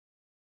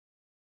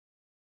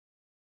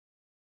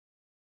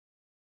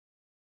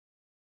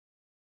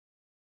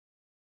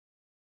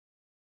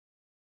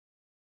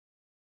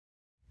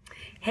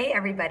Hey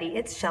everybody,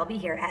 it's Shelby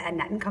here at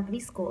Annette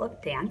Company School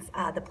of Dance,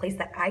 the place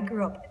that I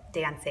grew up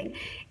dancing,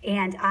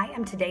 and I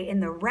am today in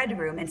the red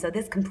room, and so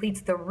this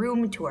completes the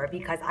room tour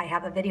because I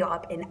have a video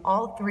up in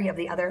all three of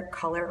the other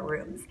color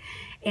rooms.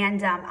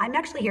 And I'm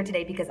actually here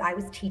today because I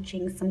was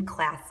teaching some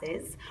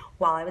classes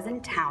while I was in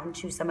town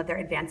to some of their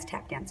advanced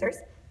tap dancers.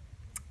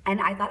 And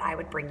I thought I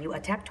would bring you a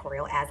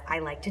TAP-torial, as I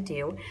like to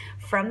do,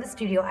 from the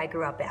studio I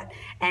grew up at.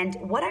 And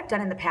what I've done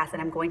in the past,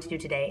 and I'm going to do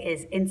today,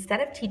 is instead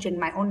of teaching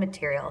my own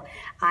material,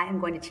 I am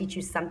going to teach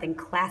you something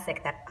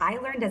classic that I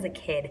learned as a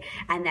kid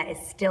and that is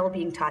still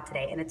being taught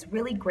today. And it's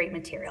really great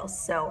material.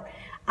 So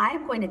I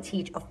am going to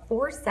teach a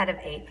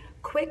 4-set-of-8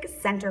 quick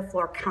center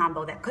floor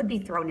combo that could be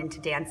thrown into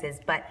dances,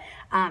 but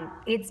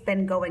it's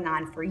been going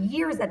on for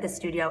years at the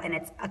studio, and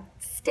it's a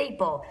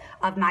staple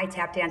of my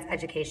tap dance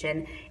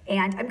education.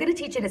 And I'm going to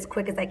teach it as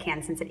quick as I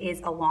can since it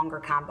is a longer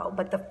combo,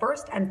 but the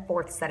first and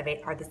fourth set of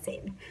 8 are the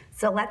same.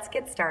 So let's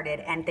get started,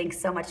 and thanks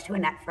so much to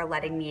Annette for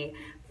letting me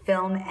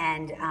film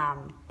and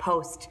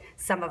post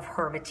some of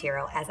her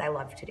material, as I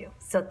love to do.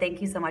 So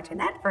thank you so much,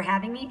 Annette, for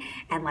having me,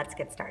 and let's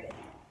get started.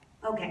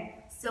 Okay,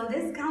 so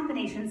this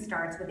combination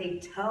starts with a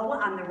toe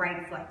on the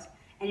right foot,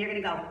 and you're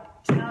gonna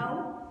go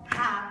toe,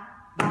 hop,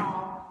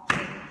 ball,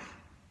 change.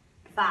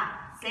 5,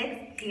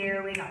 6,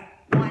 here we go.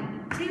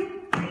 1,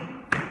 2, 3,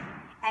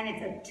 and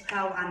it's a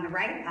toe on the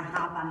right, a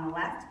hop on the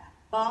left,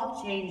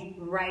 ball change,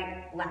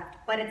 right, left.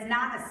 But it's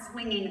not a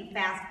swinging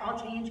fast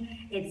ball change,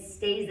 it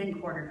stays in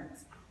quarter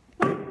notes.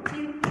 1,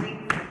 2,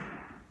 3, 4.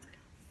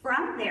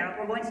 From there,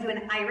 we're going to do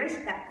an Irish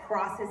that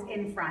crosses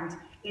in front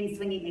in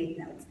swinging 8th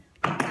notes.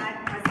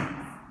 5, 6.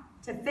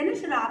 To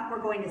finish it off, we're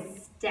going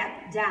to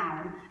step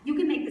down. You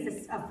can make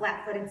this a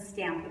flat-footed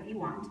stamp if you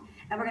want.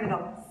 And we're gonna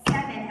go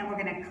 7, and we're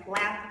gonna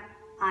clap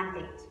on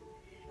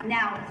 8.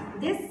 Now,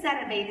 this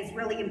set of 8 is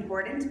really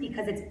important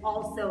because it's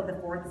also the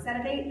 4th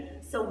set of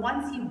 8. So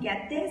once you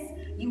get this,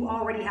 you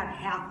already have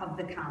half of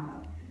the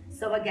combo.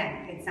 So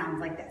again, it sounds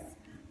like this.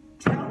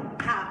 Toe,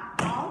 hop,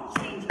 ball,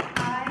 change,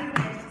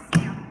 Irish,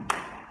 stamp.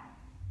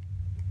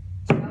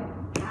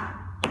 Toe,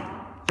 hop,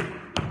 ball,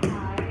 change,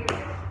 Irish,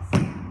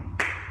 stamp.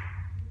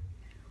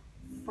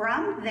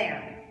 From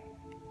there,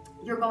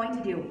 you're going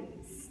to do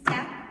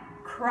step,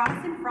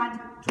 cross in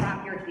front,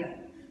 drop your heel.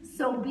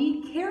 So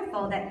be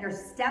careful that your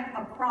step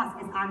across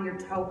is on your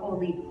toe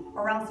only,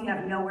 or else you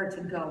have nowhere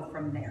to go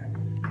from there.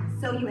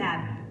 So you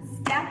have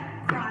step,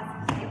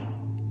 cross, heel.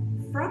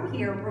 From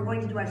here, we're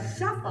going to do a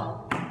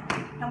shuffle,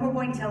 and we're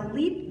going to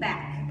leap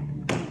back.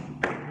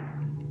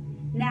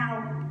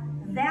 Now,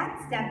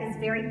 that step is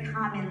very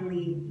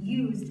commonly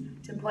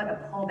used to put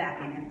a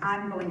pullback in, and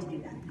I'm going to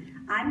do that.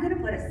 I'm going to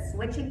put a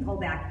switching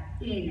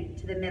pullback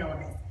into the middle of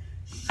this.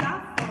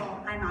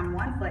 Shuffle, I'm on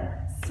one foot,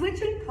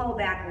 switching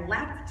pullback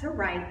left to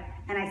right,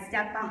 and I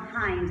step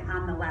behind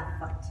on the left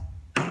foot.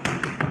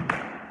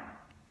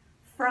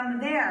 From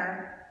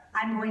there,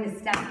 I'm going to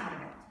step out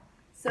of it.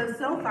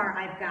 So far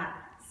I've got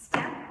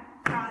step,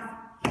 cross,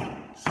 heel,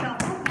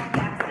 shuffle,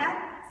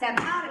 pullback, step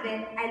out of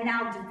it, and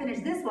now to finish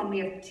this one, we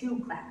have 2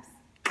 claps.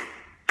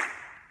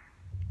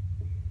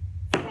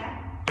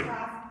 Step,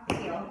 cross,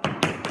 heel.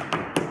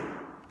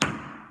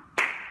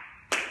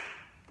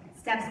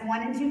 Steps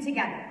 1 and 2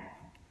 together.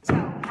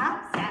 Toe,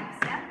 hop, step,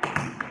 step.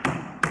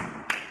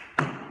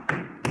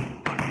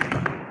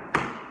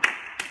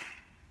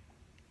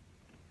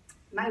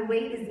 My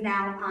weight is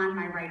now on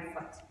my right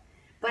foot,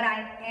 but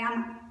I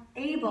am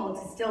able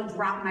to still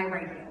drop my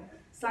right heel.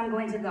 So I'm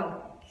going to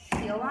go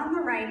heel on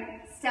the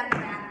right, step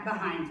back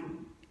behind me.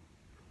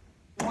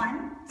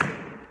 1, 2.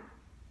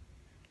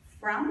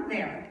 From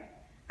there,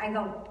 I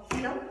go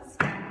heel,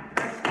 step,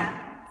 step.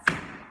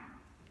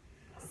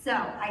 So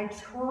I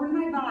turn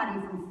my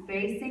body from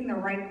facing the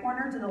right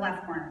corner to the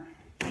left corner.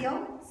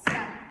 Heel,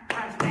 step,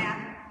 touch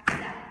back,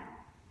 step.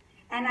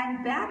 And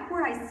I'm back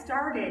where I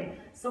started,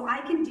 so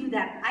I can do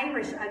that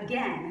Irish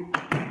again.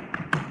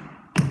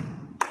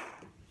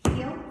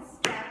 Heel,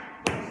 step,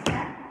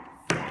 step,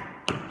 step,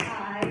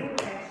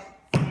 Irish,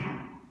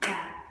 snap,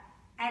 back.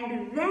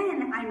 And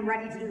then I'm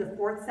ready to do the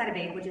 4th set of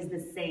 8, which is the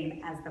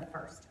same as the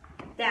first.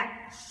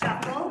 That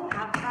shuffle,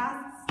 hop,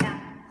 cross,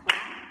 step,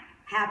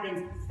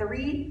 happens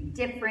 3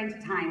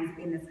 different times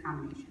in this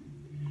combination.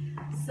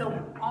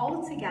 So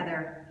all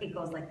together, it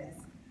goes like this.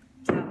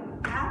 Toe,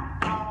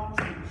 hop, ball,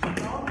 change,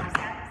 go,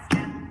 step,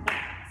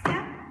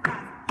 step,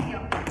 cross,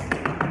 heel.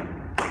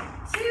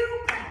 2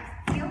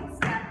 claps, heel,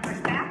 step, push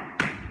back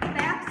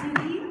to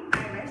the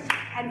Irish,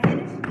 and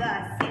finish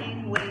the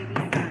same way we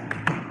started.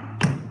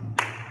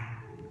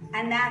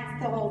 And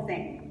that's the whole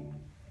thing.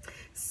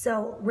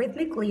 So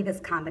rhythmically,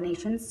 this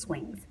combination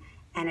swings,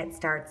 and it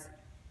starts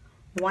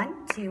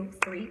 1, 2,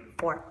 3,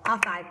 4,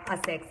 a 5, a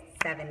 6,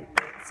 7, 8.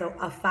 So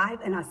a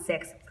 5 and a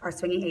 6 are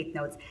swinging 8th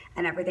notes,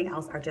 and everything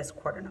else are just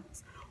quarter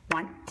notes.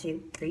 1,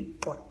 2, 3,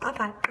 4, a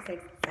 5, a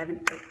 6, 7,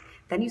 8.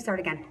 Then you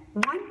start again.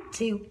 1,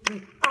 2,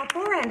 3, a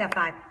 4 and a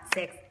 5,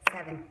 6,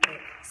 7, 8.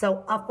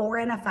 So a 4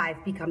 and a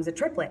 5 becomes a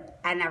triplet,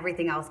 and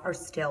everything else are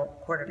still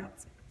quarter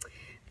notes.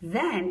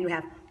 Then you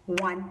have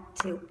 1,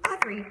 2, a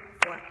 3,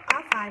 4,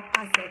 a 5,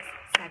 a 6,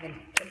 7,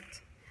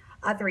 8.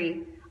 a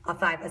 3, a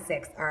 5, a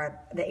 6 are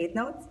the eighth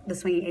notes, the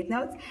swinging eighth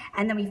notes.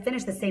 And then we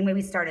finish the same way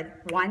we started.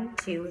 1,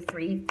 2,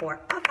 3,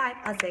 4, a 5,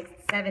 a 6,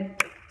 7,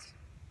 8.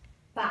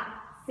 5,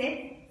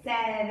 6,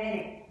 7,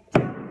 8.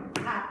 Jump,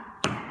 hop,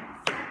 stop.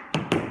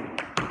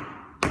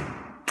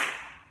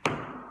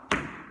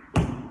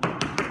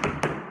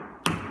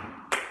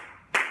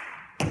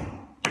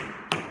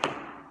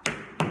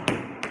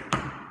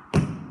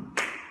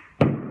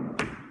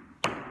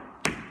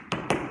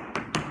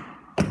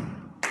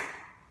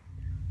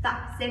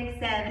 5, 6,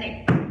 7,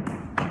 8.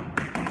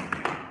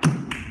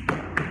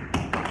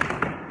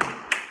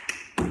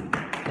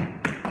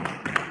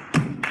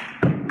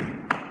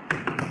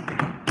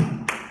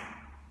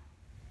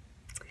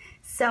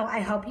 So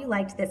I hope you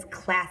liked this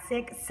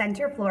classic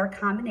center floor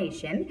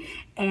combination,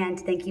 and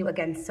thank you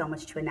again so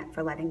much to Annette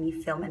for letting me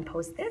film and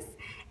post this,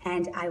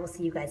 and I will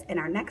see you guys in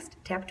our next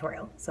tap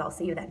tutorial. So I'll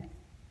see you then.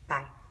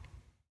 Bye.